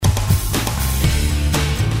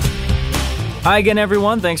Hi again,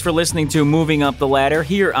 everyone. Thanks for listening to Moving Up the Ladder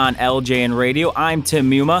here on LJN Radio. I'm Tim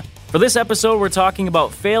Muma. For this episode, we're talking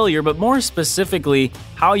about failure, but more specifically,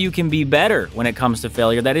 how you can be better when it comes to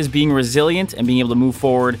failure. That is being resilient and being able to move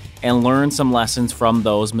forward and learn some lessons from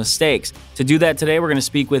those mistakes. To do that today, we're going to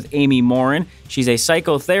speak with Amy Morin. She's a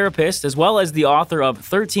psychotherapist as well as the author of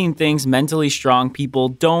 13 Things Mentally Strong People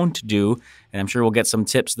Don't Do. And I'm sure we'll get some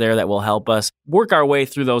tips there that will help us work our way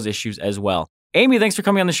through those issues as well. Amy, thanks for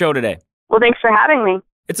coming on the show today. Well, thanks for having me.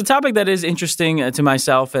 It's a topic that is interesting to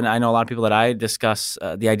myself, and I know a lot of people that I discuss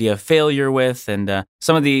the idea of failure with and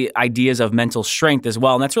some of the ideas of mental strength as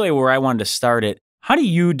well, and that's really where I wanted to start it. How do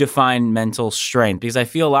you define mental strength? Because I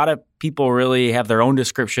feel a lot of people really have their own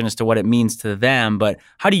description as to what it means to them, but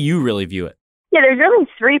how do you really view it? Yeah, there's really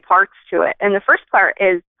three parts to it, and the first part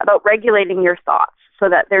is about regulating your thoughts so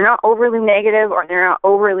that they're not overly negative or they're not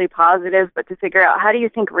overly positive, but to figure out how do you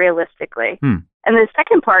think realistically. And the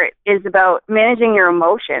second part is about managing your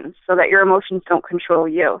emotions so that your emotions don't control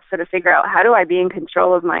you. So to figure out how do I be in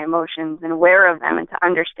control of my emotions and aware of them and to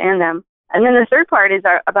understand them. And then the third part is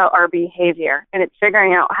about our behavior. And it's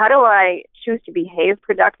figuring out how do I choose to behave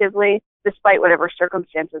productively despite whatever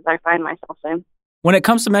circumstances I find myself in. When it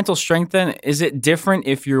comes to mental strength, then, is it different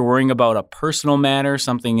if you're worrying about a personal matter,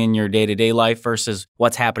 something in your day-to-day life versus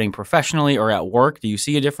what's happening professionally or at work? Do you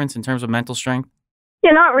see a difference in terms of mental strength?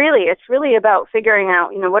 Yeah, not really. It's really about figuring out,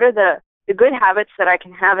 what are the good habits that I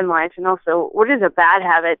can have in life, and also what are the bad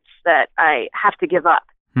habits that I have to give up.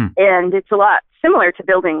 And it's a lot similar to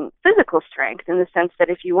building physical strength in the sense that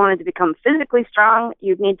if you wanted to become physically strong,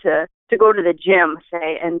 you'd need to go to the gym,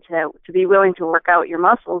 say, and to be willing to work out your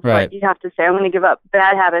muscles. Right. But you'd have to say, I'm going to give up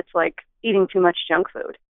bad habits like eating too much junk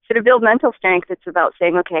food. So to build mental strength, it's about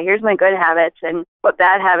saying, okay, here's my good habits, and what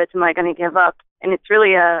bad habits am I going to give up? And it's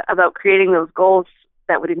really about creating those goals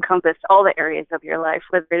that would encompass all the areas of your life,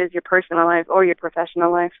 whether it is your personal life or your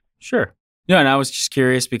professional life. Sure. Yeah, and I was just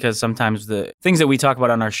curious because sometimes the things that we talk about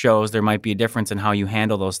on our shows, there might be a difference in how you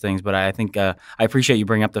handle those things. But I think I appreciate you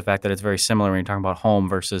bringing up the fact that it's very similar when you're talking about home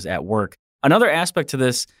versus at work. Another aspect to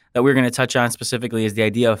this that we're going to touch on specifically is the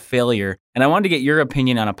idea of failure. And I wanted to get your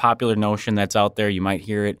opinion on a popular notion that's out there. You might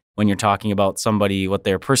hear it when you're talking about somebody, what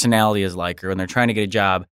their personality is like, or when they're trying to get a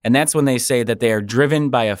job. And that's when they say that they are driven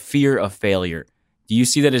by a fear of failure. Do you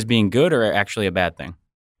see that as being good or actually a bad thing?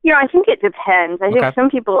 I think it depends. I think some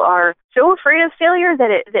people are so afraid of failure that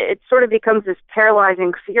it sort of becomes this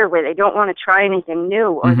paralyzing fear where they don't want to try anything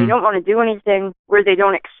new or they don't want to do anything where they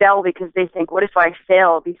don't excel because they think, what if I fail?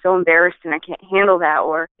 I'll be so embarrassed and I can't handle that,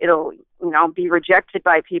 or it'll, be rejected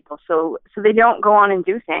by people. So they don't go on and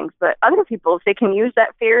do things. But other people, if they can use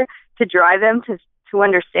that fear to drive them to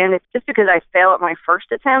understand it, just because I fail at my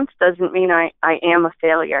first attempt doesn't mean I am a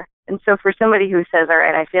failure. And so for somebody who says, all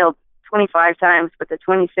right, I failed 25 times, but the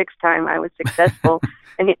 26th time I was successful,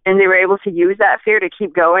 and they were able to use that fear to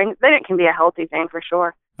keep going, then it can be a healthy thing for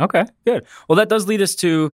sure. Okay, good. Well, that does lead us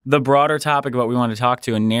to the broader topic of what we want to talk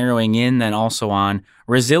to and narrowing in then also on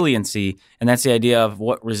resiliency. And that's the idea of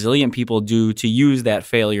what resilient people do to use that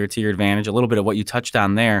failure to your advantage, a little bit of what you touched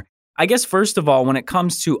on there. I guess, first of all, when it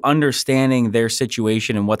comes to understanding their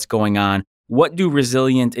situation and what's going on, what do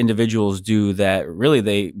resilient individuals do that really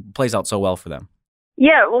they plays out so well for them?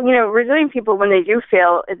 Yeah, well, resilient people, when they do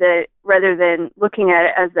fail, that rather than looking at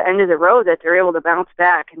it as the end of the road, that they're able to bounce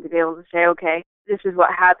back and to be able to say, okay, this is what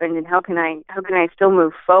happened, and how can I still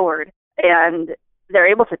move forward? And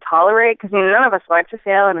they're able to tolerate, because none of us like to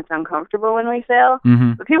fail, and it's uncomfortable when we fail.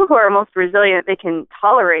 But people who are most resilient, they can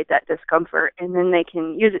tolerate that discomfort, and then they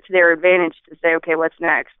can use it to their advantage to say, okay, what's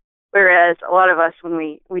next? Whereas a lot of us, when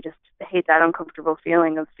we just hate that uncomfortable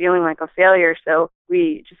feeling of feeling like a failure, so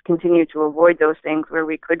we just continue to avoid those things where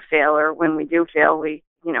we could fail, or when we do fail, we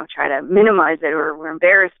try to minimize it, or we're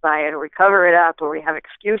embarrassed by it, or we cover it up, or we have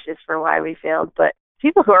excuses for why we failed. But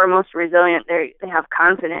people who are most resilient, they have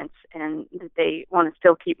confidence, and that they want to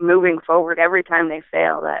still keep moving forward every time they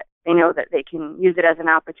fail, that they know that they can use it as an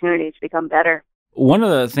opportunity to become better. One of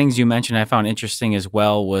the things you mentioned I found interesting as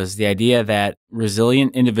well was the idea that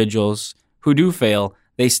resilient individuals who do fail,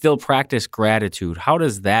 they still practice gratitude. How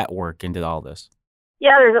does that work into all this?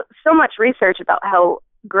 Yeah, there's so much research about how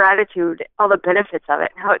gratitude, all the benefits of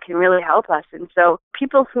it, and how it can really help us. And so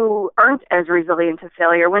people who aren't as resilient to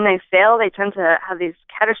failure, when they fail, they tend to have these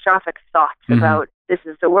catastrophic thoughts about this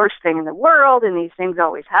is the worst thing in the world, and these things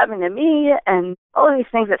always happen to me, and all of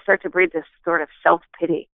these things that start to breed this sort of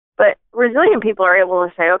self-pity. But resilient people are able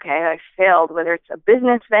to say, okay, I failed, whether it's a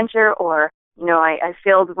business venture or, I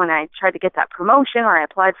failed when I tried to get that promotion, or I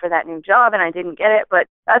applied for that new job and I didn't get it, but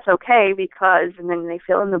that's okay because, and then they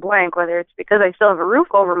fill in the blank, whether it's because I still have a roof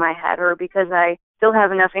over my head or because I still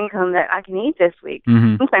have enough income that I can eat this week.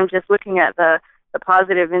 Mm-hmm. Sometimes just looking at the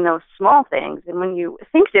positive in those small things. And when you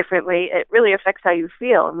think differently, it really affects how you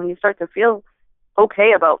feel. And when you start to feel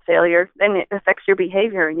okay about failure, then it affects your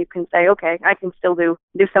behavior, and you can say, okay, I can still do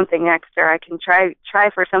something next, or I can try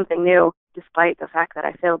for something new despite the fact that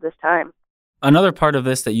I failed this time. Another part of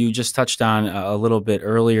this that you just touched on a little bit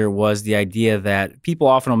earlier was the idea that people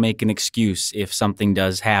often will make an excuse if something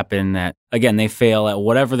does happen that, again, they fail at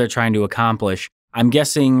whatever they're trying to accomplish. I'm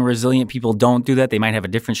guessing resilient people don't do that. They might have a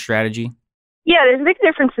different strategy. Yeah, there's a big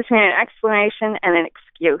difference between an explanation and an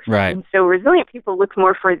excuse. Right. And so resilient people look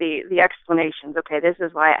more for the explanations. Okay, this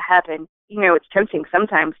is why it happened. You know, it's tempting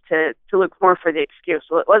sometimes to look more for the excuse.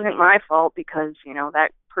 Well, it wasn't my fault because, you know,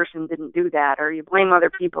 that person didn't do that, or you blame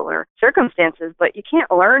other people or circumstances, but you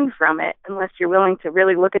can't learn from it unless you're willing to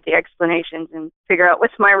really look at the explanations and figure out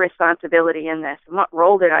what's my responsibility in this and what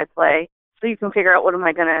role did I play, so you can figure out what am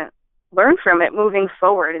I going to learn from it moving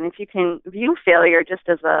forward. And if you can view failure just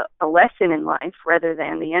as a lesson in life rather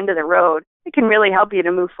than the end of the road, it can really help you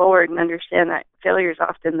to move forward and understand that failure is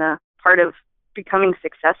often the part of becoming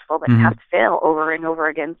successful, that you have to fail over and over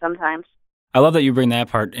again sometimes. I love that you bring that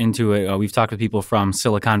part into it. We've talked with people from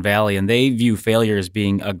Silicon Valley, and they view failure as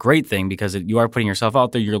being a great thing because you are putting yourself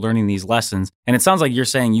out there, you're learning these lessons. And it sounds like you're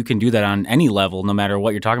saying you can do that on any level, no matter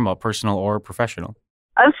what you're talking about, personal or professional.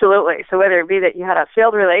 Absolutely. So whether it be that you had a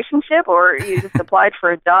failed relationship or you just applied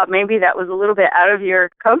for a job, maybe that was a little bit out of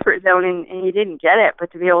your comfort zone and you didn't get it,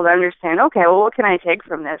 but to be able to understand, okay, well, what can I take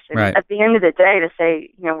from this? And right. At the end of the day, to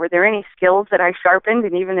say, you know, were there any skills that I sharpened?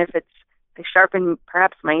 And even if I sharpened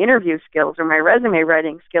perhaps my interview skills or my resume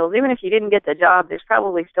writing skills, even if you didn't get the job, there's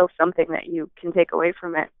probably still something that you can take away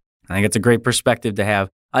from it. I think it's a great perspective to have.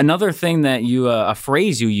 Another thing that you, a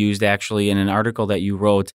phrase you used actually in an article that you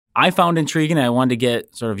wrote, I found intriguing. I wanted to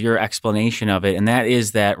get sort of your explanation of it, and that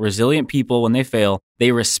is that resilient people, when they fail,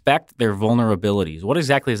 they respect their vulnerabilities. What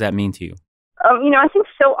exactly does that mean to you? You know, I think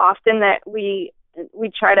so often that we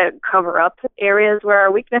try to cover up areas where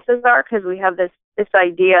our weaknesses are because we have this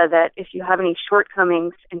idea that if you have any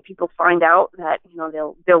shortcomings and people find out that, you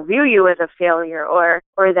know, they'll view you as a failure or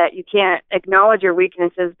that you can't acknowledge your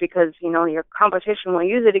weaknesses because, you know, your competition will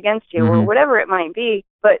use it against you or whatever it might be.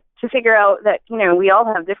 But to figure out that, you know, we all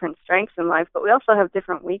have different strengths in life, but we also have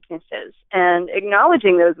different weaknesses, and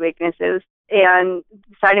acknowledging those weaknesses and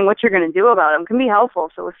deciding what you're going to do about them can be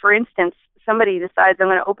helpful. So if, for instance, somebody decides I'm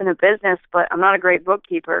going to open a business, but I'm not a great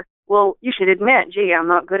bookkeeper, well, you should admit, gee, I'm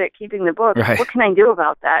not good at keeping the books. Right. What can I do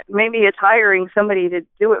about that? Maybe it's hiring somebody to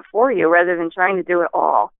do it for you rather than trying to do it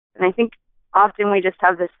all. And I think often we just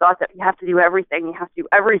have this thought that you have to do everything. You have to do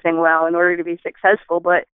everything well in order to be successful,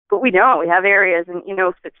 but we don't. We have areas, and, you know,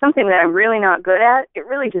 if it's something that I'm really not good at, it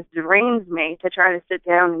really just drains me to try to sit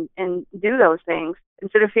down and do those things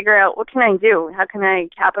instead of figure out what can I do? How can I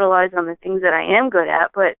capitalize on the things that I am good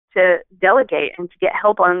at, but to delegate and to get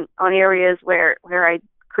help on areas where I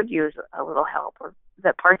could use a little help, or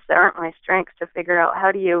the parts that aren't my strengths, to figure out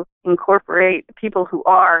how do you incorporate people who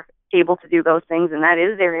are able to do those things and that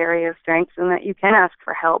is their area of strength, and that you can ask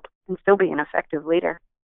for help and still be an effective leader.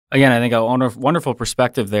 Again, I think a wonderful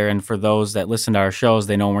perspective there. And for those that listen to our shows,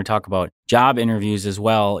 they know when we talk about job interviews as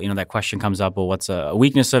well, you know, that question comes up, well, what's a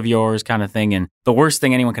weakness of yours kind of thing? And the worst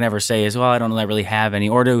thing anyone can ever say is, well, I don't really have any,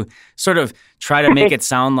 or to sort of try to make it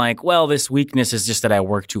sound like, well, this weakness is just that I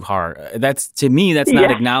work too hard. To me, that's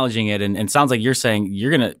not acknowledging it. And sounds like you're saying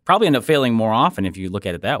you're going to probably end up failing more often if you look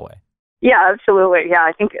at it that way. Yeah, absolutely. Yeah,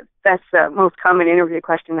 I think that's the most common interview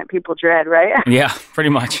question that people dread, right? Yeah,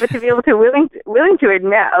 pretty much. But to be able to willing to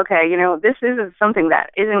admit, okay, you know, this isn't something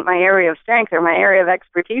that isn't my area of strength or my area of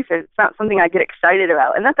expertise, or it's not something I get excited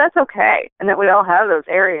about, and that's okay, and that we all have those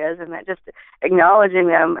areas, and that just acknowledging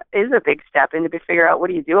them is a big step into to figure out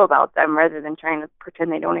what do you do about them rather than trying to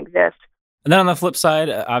pretend they don't exist. And then on the flip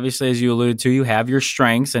side, obviously, as you alluded to, you have your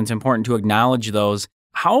strengths, and it's important to acknowledge those.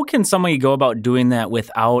 How can somebody go about doing that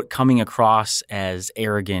without coming across as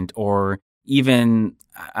arrogant or even,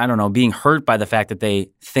 I don't know, being hurt by the fact that they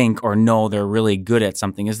think or know they're really good at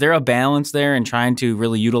something? Is there a balance there in trying to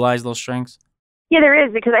really utilize those strengths? Yeah, there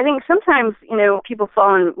is, because I think sometimes, you know, people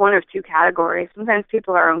fall in one of two categories. Sometimes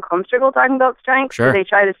people are uncomfortable talking about strengths. Sure. So they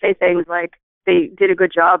try to say things like they did a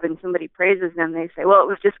good job and somebody praises them. They say, well, it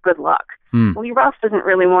was just good luck. Well, your boss doesn't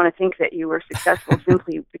really want to think that you were successful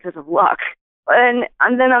simply because of luck. And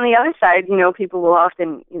then on the other side, you know, people will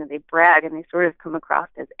often, you know, they brag and they sort of come across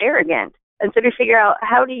as arrogant. And so to figure out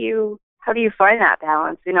how do you find that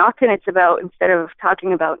balance? And often it's about, instead of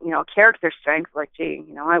talking about, you know, character strength, like, gee,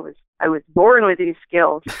 you know, I was born with these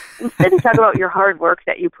skills, instead talk about your hard work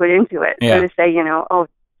that you put into it. Yeah. So to say, you know, oh,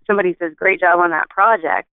 somebody says great job on that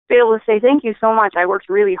project, be able to say, thank you so much. I worked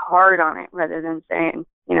really hard on it, rather than saying,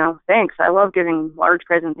 thanks. I love giving large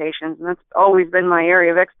presentations, and that's always been my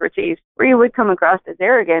area of expertise, where you would come across as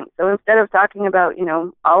arrogant. So instead of talking about,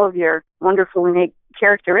 all of your wonderful innate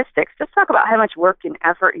characteristics, just talk about how much work and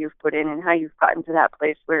effort you've put in and how you've gotten to that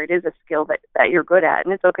place where it is a skill that you're good at.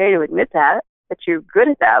 And it's okay to admit that you're good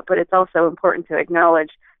at that, but it's also important to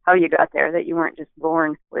acknowledge how you got there, that you weren't just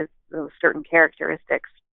born with those certain characteristics.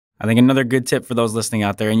 I think another good tip for those listening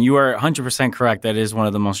out there, and you are 100% correct, that is one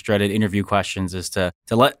of the most dreaded interview questions, is to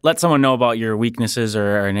let someone know about your weaknesses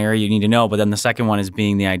or an area you need to know. But then the second one is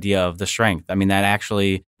being the idea of the strength. I mean, that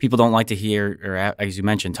actually people don't like to hear, or as you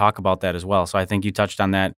mentioned, talk about that as well. So I think you touched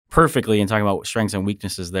on that perfectly in talking about strengths and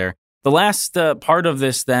weaknesses there. The last part of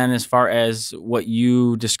this then, as far as what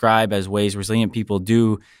you describe as ways resilient people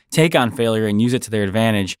do take on failure and use it to their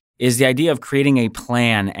advantage, is the idea of creating a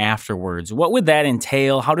plan afterwards. What would that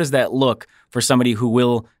entail? How does that look for somebody who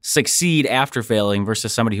will succeed after failing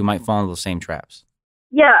versus somebody who might fall into those same traps?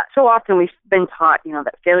 Yeah, so often we've been taught,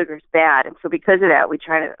 that failure is bad. And so because of that, we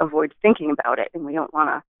try to avoid thinking about it, and we don't want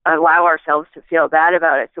to allow ourselves to feel bad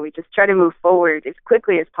about it. So we just try to move forward as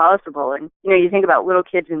quickly as possible. And, you think about little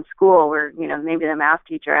kids in school where, maybe the math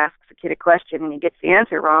teacher asks a kid a question and he gets the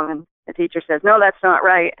answer wrong, and the teacher says, no, that's not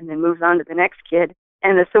right, and then moves on to the next kid.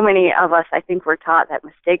 And there's so many of us, I think, we're taught that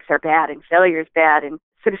mistakes are bad and failure is bad. And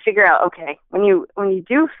so to figure out, okay, when you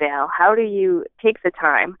do fail, how do you take the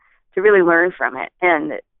time to really learn from it?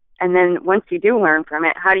 And then once you do learn from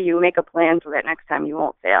it, how do you make a plan so that next time you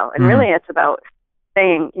won't fail? And really it's about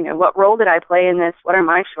saying, what role did I play in this? What are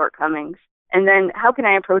my shortcomings? And then how can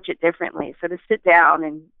I approach it differently? So to sit down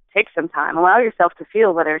and take some time, allow yourself to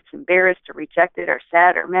feel, whether it's embarrassed or rejected or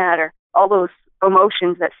sad or mad or all those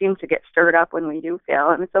emotions that seem to get stirred up when we do fail.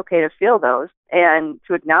 And it's okay to feel those and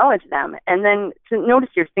to acknowledge them. And then to notice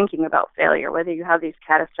your thinking about failure, whether you have these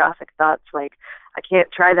catastrophic thoughts like, I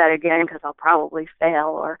can't try that again because I'll probably fail,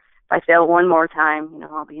 or if I fail one more time,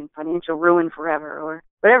 I'll be in financial ruin forever, or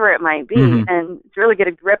whatever it might be. And to really get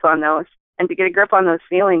a grip on those, and to get a grip on those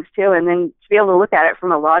feelings too, and then to be able to look at it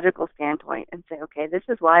from a logical standpoint and say, okay, this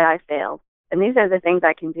is why I failed, and these are the things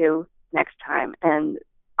I can do next time. And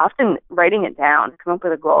often writing it down, come up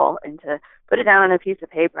with a goal, and to put it down on a piece of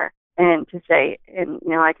paper, and to say,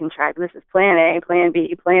 I can try, this is plan A, plan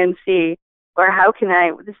B, plan C, or how can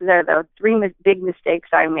this are the three big mistakes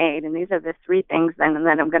I made, and these are the three things then and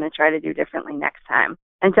then I'm going to try to do differently next time.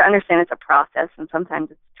 And to understand it's a process, and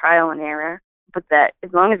sometimes it's trial and error, but that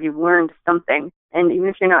as long as you've learned something, and even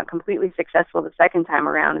if you're not completely successful the second time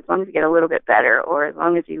around, as long as you get a little bit better, or as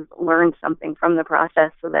long as you've learned something from the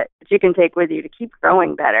process so that you can take with you to keep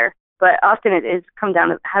growing better. But often it is come down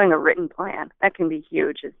to having a written plan. That can be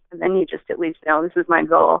huge. And then you just at least know, this is my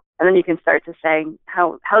goal. And then you can start to say,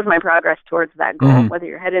 how's my progress towards that goal, whether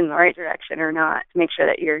you're headed in the right direction or not, to make sure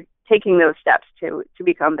that you're taking those steps to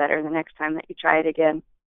become better the next time that you try it again.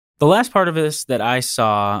 The last part of this that I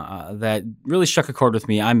saw that really struck a chord with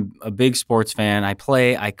me, I'm a big sports fan. I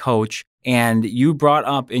play, I coach, and you brought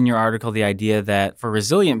up in your article the idea that for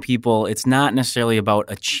resilient people, it's not necessarily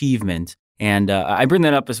about achievement. And I bring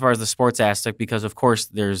that up as far as the sports aspect because, of course,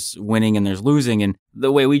 there's winning and there's losing. And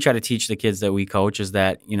the way we try to teach the kids that we coach is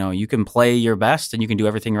that, you can play your best and you can do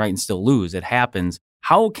everything right and still lose. It happens.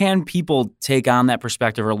 How can people take on that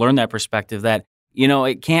perspective or learn that perspective that,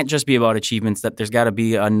 it can't just be about achievements, that there's got to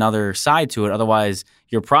be another side to it. Otherwise,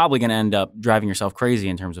 you're probably going to end up driving yourself crazy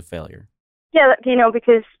in terms of failure. Yeah,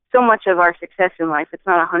 because so much of our success in life, it's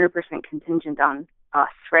not 100% contingent on us,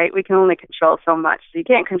 right? We can only control so much. So you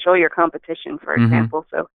can't control your competition, for example.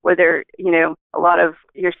 So whether, a lot of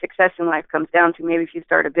your success in life comes down to, maybe if you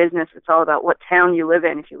start a business, it's all about what town you live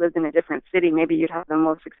in. If you lived in a different city, maybe you'd have the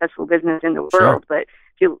most successful business in the world. Sure. But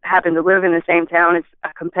if you happen to live in the same town as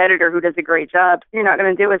a competitor who does a great job, you're not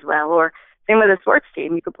going to do as well. Or same with a sports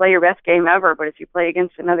team. You could play your best game ever, but if you play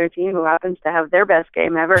against another team who happens to have their best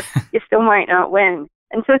game ever, you still might not win.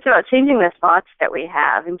 And so it's about changing the thoughts that we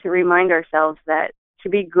have, and to remind ourselves that to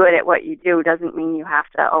be good at what you do doesn't mean you have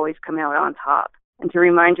to always come out on top. And to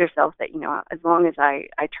remind yourself that, as long as I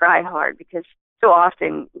try hard, because so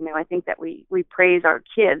often, I think that we praise our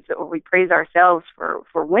kids or we praise ourselves for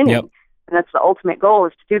winning. Yep. And that's the ultimate goal,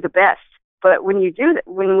 is to do the best. But when we do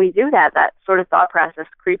that, that sort of thought process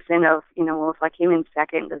creeps in of, well, if I came in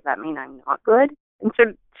second, does that mean I'm not good? And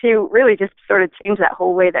so to really just sort of change that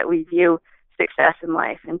whole way that we view success in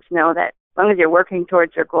life, and to know that as long as you're working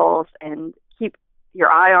towards your goals and keep your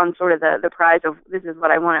eye on sort of the prize of, this is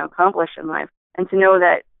what I want to accomplish in life, and to know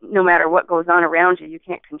that no matter what goes on around you, you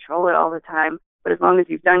can't control it all the time. But as long as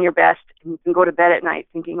you've done your best and you can go to bed at night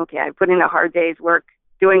thinking, okay, I put in a hard day's work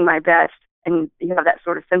doing my best, and you have that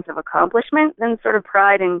sort of sense of accomplishment, then sort of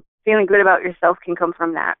pride and feeling good about yourself can come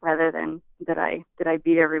from that rather than did I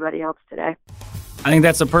beat everybody else today. I think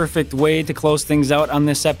that's a perfect way to close things out on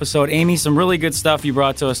this episode. Amy, some really good stuff you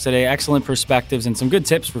brought to us today. Excellent perspectives and some good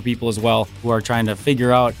tips for people as well who are trying to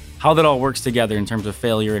figure out how that all works together in terms of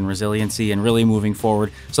failure and resiliency and really moving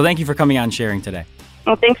forward. So thank you for coming on sharing today.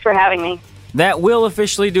 Well, thanks for having me. That will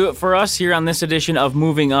officially do it for us here on this edition of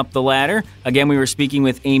Moving Up the Ladder. Again, we were speaking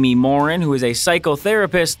with Amy Morin, who is a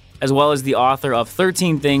psychotherapist as well as the author of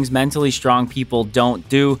 13 Things Mentally Strong People Don't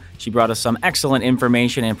Do. She brought us some excellent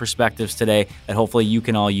information and perspectives today that hopefully you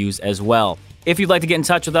can all use as well. If you'd like to get in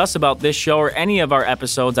touch with us about this show or any of our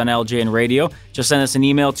episodes on LJN Radio, just send us an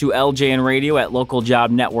email to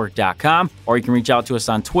ljnradio@localjobnetwork.com, or you can reach out to us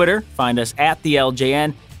on Twitter. Find us at the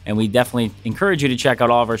LJN, and we definitely encourage you to check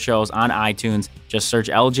out all of our shows on iTunes. Just search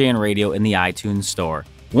LJN Radio in the iTunes store.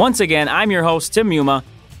 Once again, I'm your host, Tim Muma.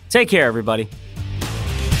 Take care, everybody.